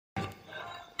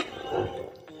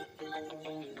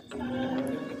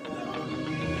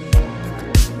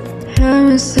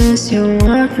Promises you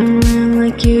walk around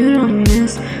like you don't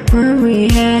miss. What we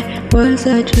had was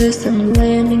a twist and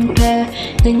landing pad.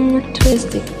 In the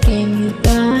twisted game, you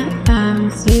thought I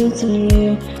was using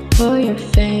you for your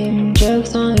fame.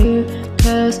 Jokes on you,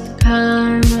 cause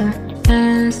karma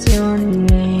has your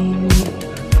name.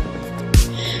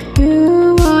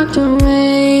 You walked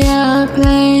away, I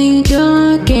played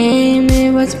your game.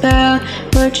 It was about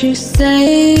what you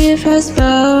say. If I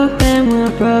spoke, then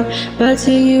we're broke. But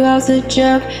to you I was a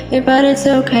joke. But it's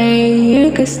okay,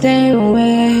 you could stay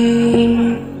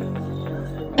away.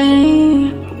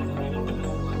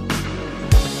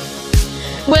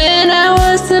 When I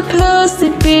was supposed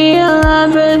to be a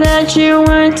lover that you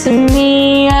weren't to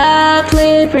me, I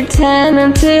played pretend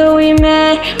until we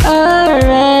met our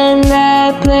end.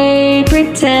 I played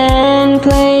pretend,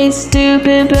 played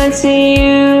stupid, but to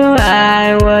you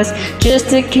I was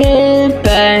just a kid.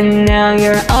 But now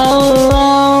you're all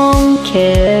alone,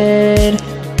 kid.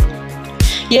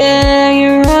 Yeah,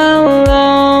 you're all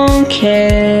alone,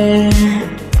 kid.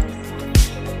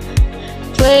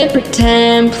 Play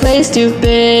pretend, play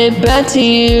stupid, but to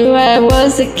you I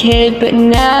was a kid. But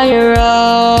now you're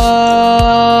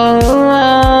all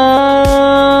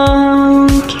alone,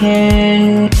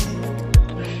 kid.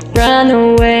 Run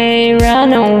away,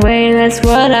 that's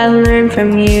what I learned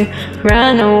from you.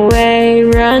 Run away,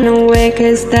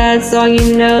 cause that's all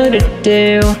you know to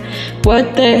do.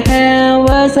 What the hell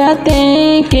was I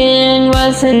thinking?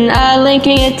 Wasn't I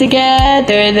linking it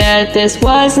together that this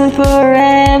wasn't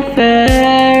forever?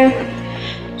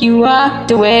 You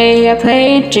walked away, I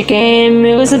played your game.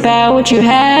 It was about what you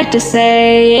had to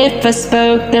say. If I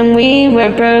spoke, then we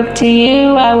were broke. To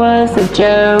you, I was a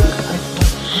joke.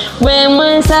 When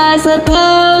was I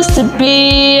supposed to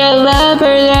be a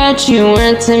lover that you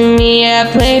weren't to me? I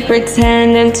played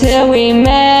pretend until we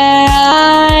met,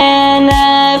 and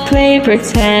I played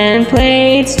pretend,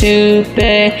 played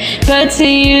stupid. But to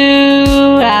you,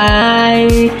 I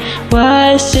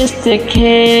was just a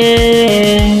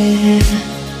kid.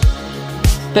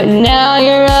 But now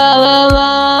you're all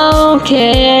alone,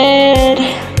 kid.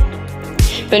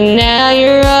 But now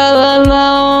you're all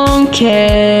alone,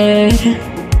 kid.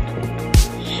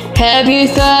 Have you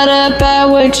thought about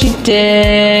what you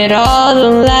did? All the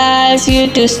lives you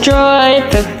destroyed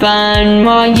for fun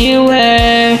while you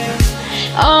were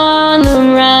on the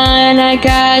run. I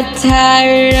got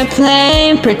tired of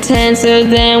playing pretend, so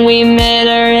then we met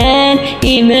our end.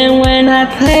 Even when I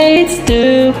played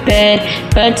stupid,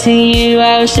 but to you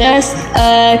I was just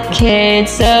a kid.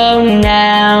 So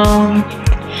now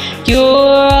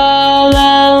you're all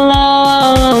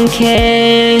alone,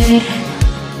 kid.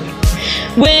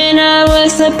 When I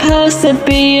was supposed to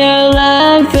be a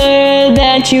lover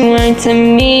that you weren't to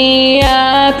me,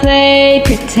 I played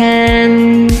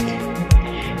pretend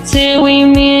till we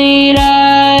meet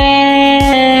our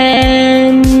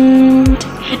end.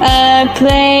 I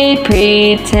played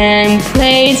pretend,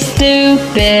 played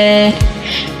stupid,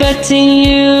 but to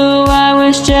you I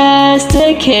was just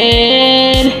a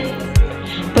kid.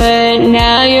 But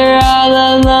now you're all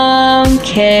alone,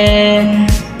 kid.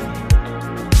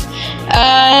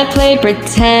 I played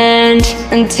pretend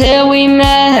until we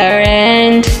met our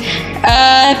end.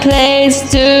 I played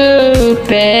stupid.